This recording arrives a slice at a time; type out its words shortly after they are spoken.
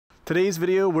Today's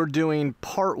video, we're doing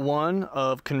part one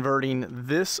of converting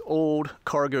this old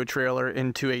cargo trailer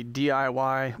into a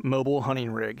DIY mobile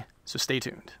hunting rig. So stay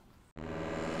tuned.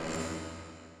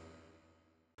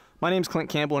 My name's Clint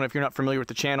Campbell, and if you're not familiar with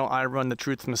the channel, I run the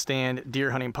Truth from the Stand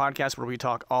deer hunting podcast where we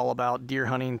talk all about deer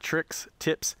hunting tricks,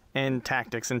 tips, and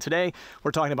tactics. And today we're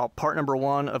talking about part number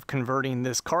one of converting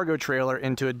this cargo trailer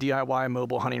into a DIY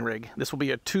mobile hunting rig. This will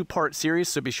be a two-part series,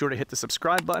 so be sure to hit the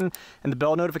subscribe button and the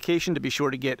bell notification to be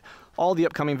sure to get all the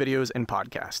upcoming videos and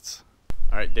podcasts.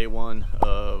 All right, day one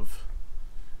of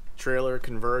trailer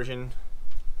conversion.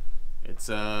 It's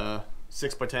a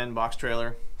 6x10 box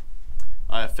trailer.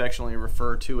 I affectionately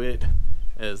refer to it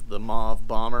as the Mauve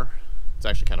Bomber. It's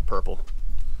actually kind of purple.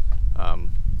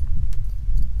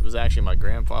 It was actually my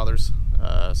grandfather's,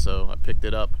 so I picked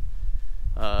it up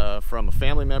from a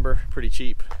family member, pretty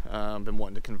cheap. Been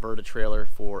wanting to convert a trailer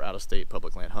for out-of-state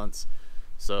public land hunts,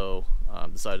 so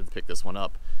decided to pick this one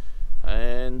up.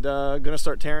 And gonna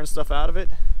start tearing stuff out of it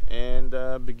and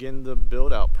begin the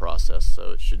build-out process.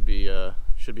 So it should be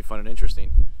fun and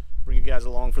interesting. Bring you guys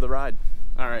along for the ride.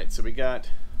 All right, so we got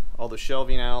all the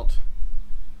shelving out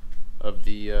of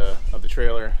the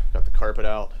trailer, got the carpet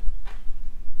out,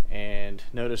 and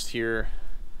noticed here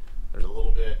there's a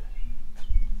little bit,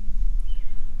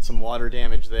 some water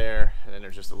damage there, and then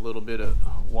there's just a little bit of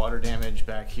water damage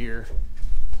back here.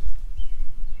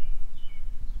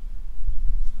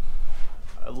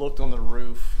 I looked on the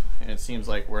roof, and it seems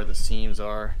like where the seams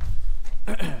are,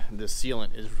 the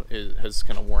sealant has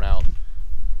kind of worn out.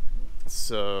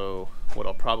 So what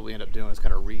I'll probably end up doing is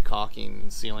kind of recaulking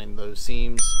and sealing those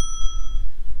seams.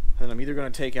 And I'm either going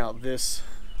to take out this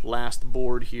last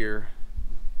board here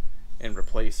and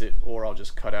replace it, or I'll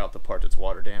just cut out the part that's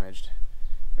water damaged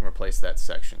and replace that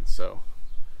section. So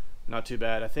not too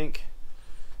bad. I think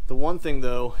the one thing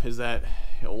though is that,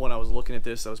 you know, when I was looking at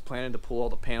this, I was planning to pull all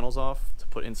the panels off to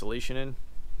put insulation in,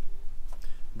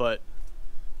 but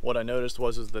what I noticed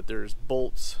was that there's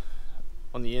bolts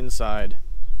on the inside.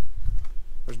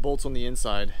 There's bolts on the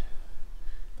inside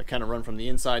that kind of run from the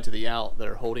inside to the out that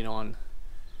are holding on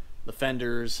the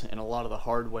fenders and a lot of the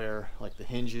hardware, like the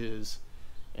hinges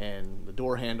and the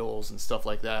door handles and stuff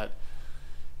like that.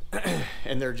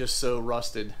 And they're just so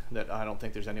rusted that I don't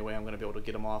think there's any way I'm going to be able to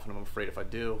get them off, and I'm afraid if I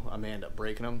do, I may end up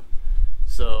breaking them.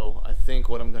 So I think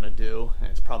what I'm going to do, and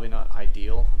it's probably not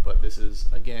ideal, but this is,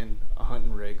 again, a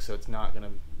hunting rig, so it's not going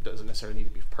to, doesn't necessarily need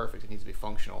to be perfect, it needs to be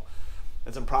functional.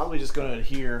 And so I'm probably just going to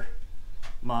adhere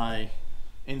my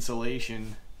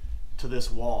insulation to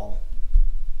this wall,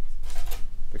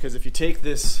 because if you take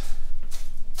this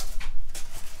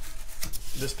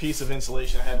piece of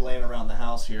insulation I had laying around the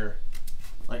house here,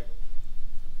 like,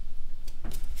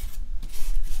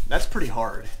 that's pretty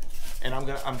hard, and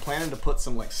I'm planning to put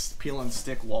some like peel and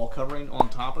stick wall covering on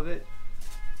top of it,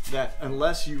 that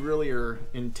unless you really are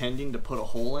intending to put a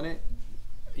hole in it,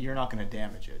 you're not going to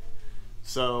damage it.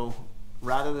 So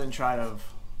rather than try to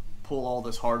pull all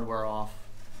this hardware off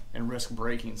and risk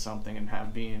breaking something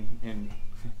and being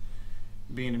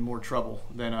in more trouble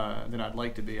than I'd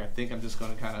like to be, I think I'm just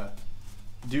going to kind of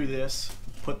do this,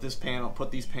 put these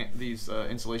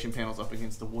insulation panels up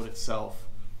against the wood itself,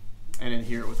 and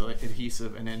adhere it with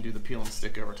adhesive, and then do the peel and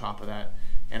stick over top of that,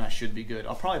 and I should be good.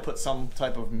 I'll probably put some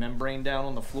type of membrane down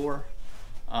on the floor,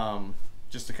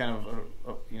 just to kind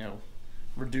of you know,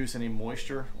 reduce any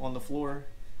moisture on the floor.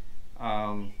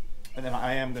 And then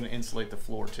I am going to insulate the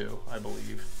floor too, I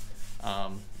believe,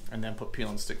 and then put peel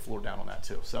and stick floor down on that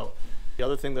too. So the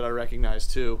other thing that I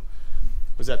recognized too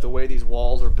was that the way these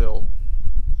walls are built,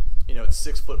 you know, it's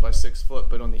 6 foot by 6 foot,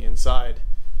 but on the inside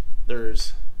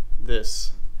there's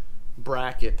this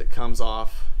bracket that comes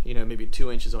off, you know, maybe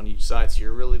 2 inches on each side, so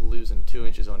you're really losing 2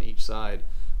 inches on each side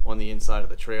on the inside of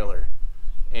the trailer,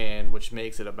 and which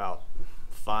makes it about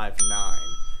 5'9".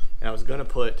 And I was going to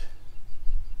put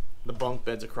the bunk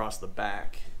beds across the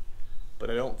back, but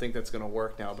I don't think that's going to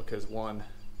work now, because one,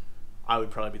 I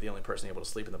would probably be the only person able to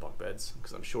sleep in the bunk beds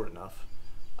because I'm short enough,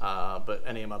 but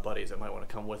any of my buddies that might want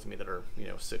to come with me that are, you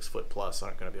know, 6 foot plus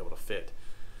aren't going to be able to fit.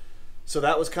 So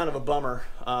that was kind of a bummer.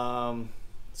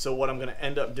 So what I'm going to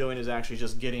end up doing is actually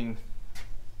just getting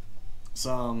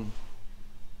some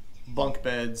bunk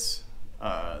beds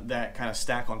that kind of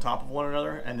stack on top of one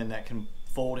another, and then that can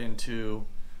fold into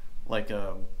like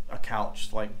a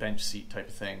couch, like bench seat type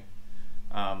of thing.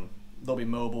 They'll be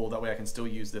mobile, that way I can still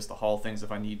use this to haul things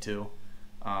if I need to.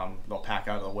 They'll pack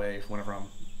out of the way whenever I'm,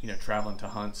 you know, traveling to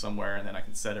hunt somewhere, and then I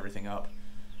can set everything up.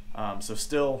 So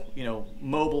still, you know,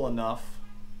 mobile enough,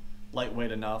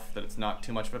 lightweight enough that it's not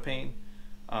too much of a pain,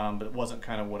 but it wasn't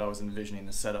kind of what I was envisioning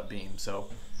the setup being. So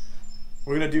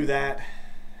we're gonna do that,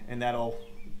 and that'll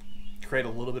create a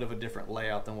little bit of a different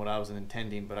layout than what I was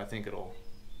intending, but I think it'll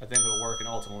work, and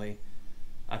ultimately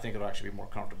I think it'll actually be more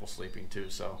comfortable sleeping too.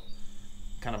 So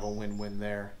kind of a win-win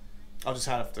there. I'll just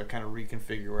have to kind of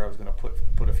reconfigure where I was going to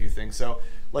put a few things. So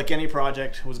like any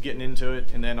project, was getting into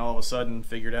it, and then all of a sudden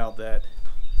figured out that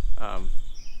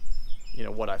you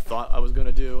know, what I thought I was going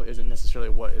to do isn't necessarily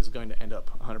what is going to end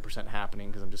up 100% happening,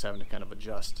 because I'm just having to kind of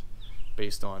adjust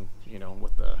based on, you know,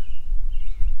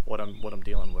 what I'm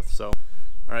dealing with. So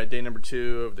all right, day number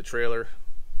 2 of the trailer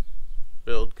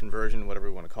build, conversion, whatever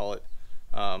we want to call it.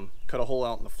 Cut a hole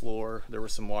out in the floor. There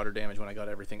was some water damage when I got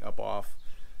everything up off.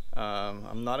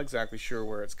 I'm not exactly sure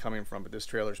where it's coming from, but this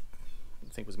trailer, I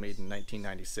think, was made in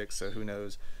 1996, so who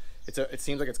knows. It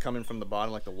seems like it's coming from the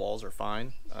bottom, like the walls are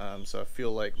fine. So I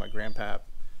feel like my grandpap,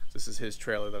 this is his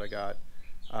trailer that I got,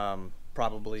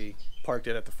 probably parked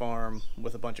it at the farm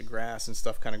with a bunch of grass and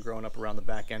stuff kind of growing up around the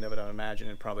back end of it, I imagine,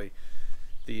 and probably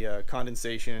the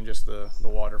condensation and just the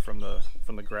water from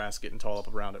the grass getting tall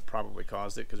up around it probably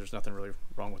caused it, because there's nothing really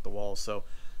wrong with the walls. So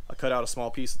I cut out a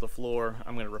small piece of the floor.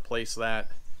 I'm going to replace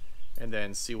that and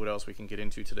then see what else we can get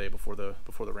into today before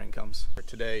the rain comes.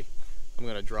 Today I'm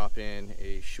going to drop in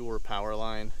a Shure power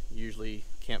line. Usually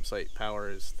campsite power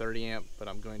is 30 amp, but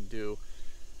I'm going to do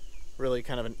really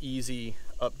kind of an easy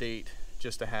update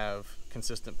just to have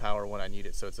consistent power when I need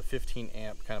it. So it's a 15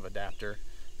 amp kind of adapter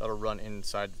that'll run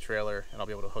inside the trailer, and I'll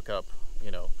be able to hook up,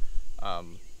 you know,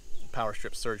 power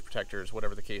strip surge protectors,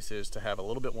 whatever the case is, to have a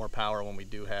little bit more power when we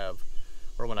do have,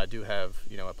 or when I do have,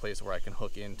 you know, a place where I can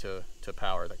hook into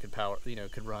power that could power, you know,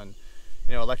 could run,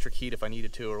 you know, electric heat if I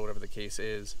needed to, or whatever the case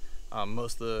is.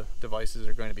 Most of the devices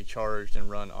are going to be charged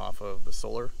and run off of the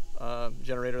solar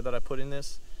generator that I put in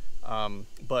this.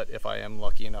 But if I am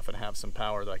lucky enough and have some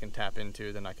power that I can tap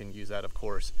into, then I can use that, of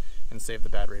course, and save the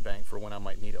battery bank for when I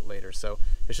might need it later. So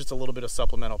it's just a little bit of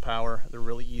supplemental power. They're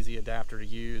really easy adapter to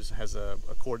use. Has a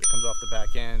cord that comes off the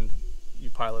back end. You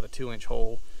pilot a 2-inch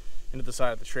hole into the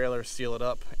side of the trailer, seal it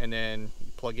up, and then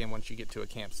plug in once you get to a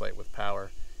campsite with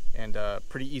power. And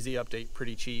pretty easy update,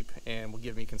 pretty cheap, and will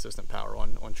give me consistent power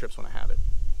on trips when I have it.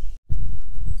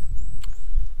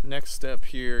 Next step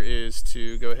here is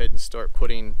to go ahead and start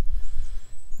putting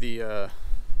the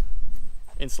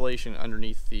insulation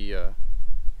underneath the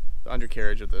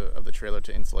undercarriage of the trailer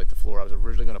to insulate the floor. I was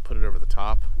originally going to put it over the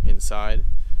top inside,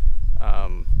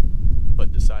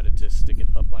 but decided to stick it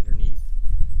up underneath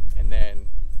and then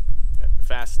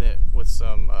fasten it with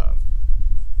some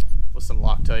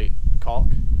Loctite caulk,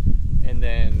 and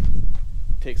then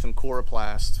take some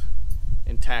Coroplast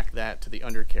and tack that to the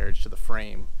undercarriage, to the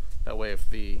frame. That way, if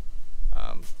the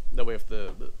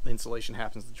insulation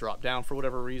happens to drop down for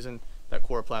whatever reason, that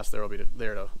Coroplast there will be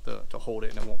there to hold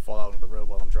it, and it won't fall out on the road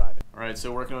while I'm driving. All right,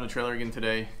 so working on the trailer again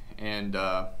today, and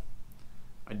I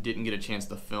didn't get a chance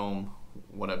to film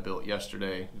what I built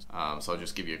yesterday, so I'll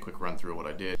just give you a quick run through of what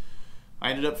I did. I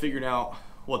ended up figuring out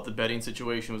what the bedding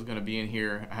situation was going to be in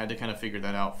here. I had to kind of figure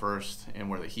that out first,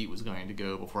 and where the heat was going to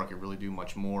go before I could really do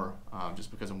much more, just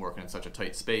because I'm working in such a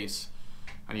tight space.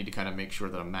 I need to kind of make sure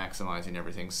that I'm maximizing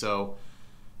everything. So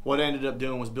what I ended up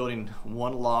doing was building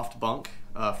one loft bunk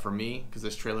for me, because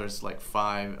this trailer is like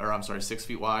 6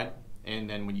 feet wide, and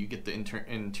then when you get the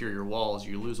interior walls,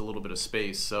 you lose a little bit of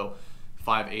space. So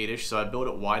 5'8"-ish. So I built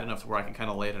it wide enough to where I can kind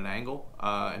of lay at an angle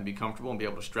and be comfortable and be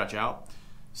able to stretch out.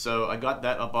 So I got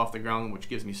that up off the ground, which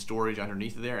gives me storage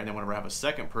underneath there, and then whenever I have a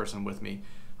second person with me,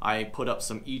 I put up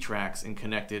some E-tracks and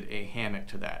connected a hammock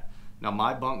to that. Now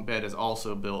my bunk bed is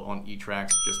also built on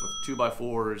E-tracks, just with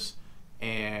 2x4s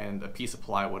and a piece of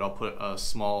plywood. I'll put a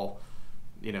small,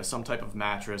 you know, some type of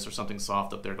mattress or something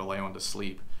soft up there to lay on to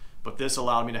sleep. But this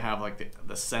allowed me to have like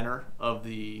the center of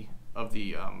the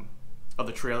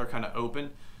trailer kind of open.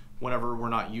 Whenever we're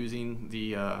not using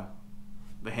the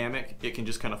hammock, it can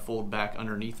just kind of fold back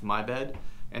underneath my bed,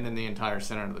 and then the entire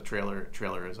center of the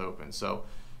trailer is open. So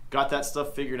got that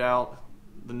stuff figured out.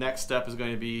 The next step is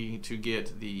going to be to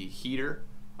get the heater,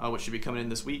 which should be coming in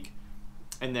this week,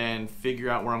 and then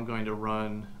figure out where I'm going to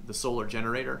run the solar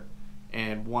generator.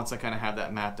 And once I kind of have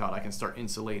that mapped out, I can start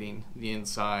insulating the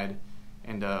inside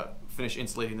and finish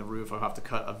insulating the roof. I'll have to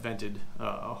cut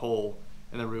a hole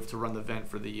in the roof to run the vent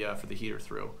for the heater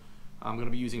through. I'm going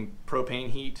to be using propane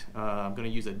heat. I'm going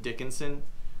to use a Dickinson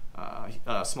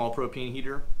small propane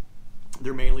heater.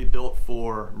 They're mainly built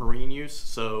for marine use,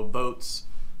 so boats,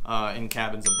 in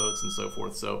cabins of boats and so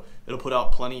forth. So it'll put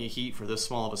out plenty of heat for this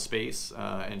small of a space,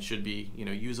 and should be, you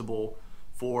know, usable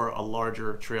for a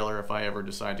larger trailer if I ever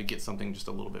decide to get something just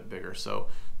a little bit bigger. So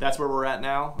that's where we're at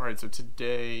now. All right, so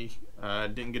today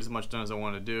didn't get as much done as I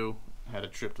wanted to do. Had a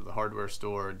trip to the hardware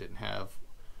store, didn't have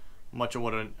much of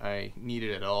what I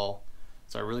needed at all.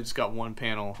 So I really just got one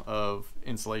panel of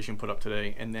insulation put up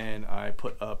today, and then I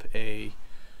put up a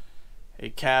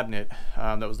cabinet.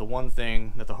 That was the one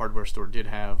thing that the hardware store did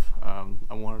have.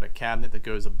 I wanted a cabinet that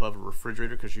goes above a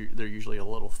refrigerator because they're usually a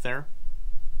little thinner,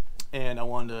 and I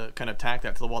wanted to kind of tack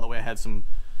that to the wall. That way I had some,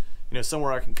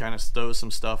 somewhere I can kind of stow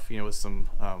some stuff, with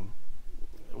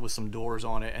some doors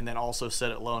on it, and then also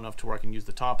set it low enough to where I can use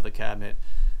the top of the cabinet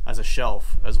as a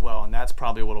shelf as well. And that's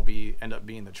probably what will end up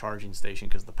being the charging station,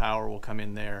 because the power will come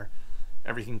in there,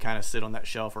 everything kind of sit on that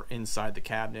shelf or inside the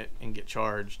cabinet and get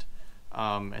charged.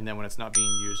 And then when it's not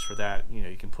being used for that,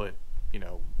 you can put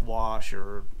wash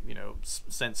or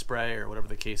scent spray or whatever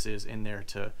the case is in there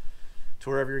to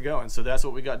wherever you're going. So that's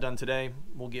what we got done today.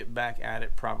 We'll get back at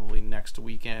it probably next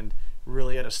weekend,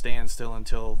 really at a standstill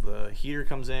until the heater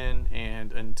comes in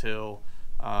and until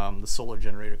the solar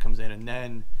generator comes in, and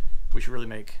then we should really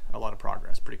make a lot of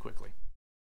progress pretty quickly.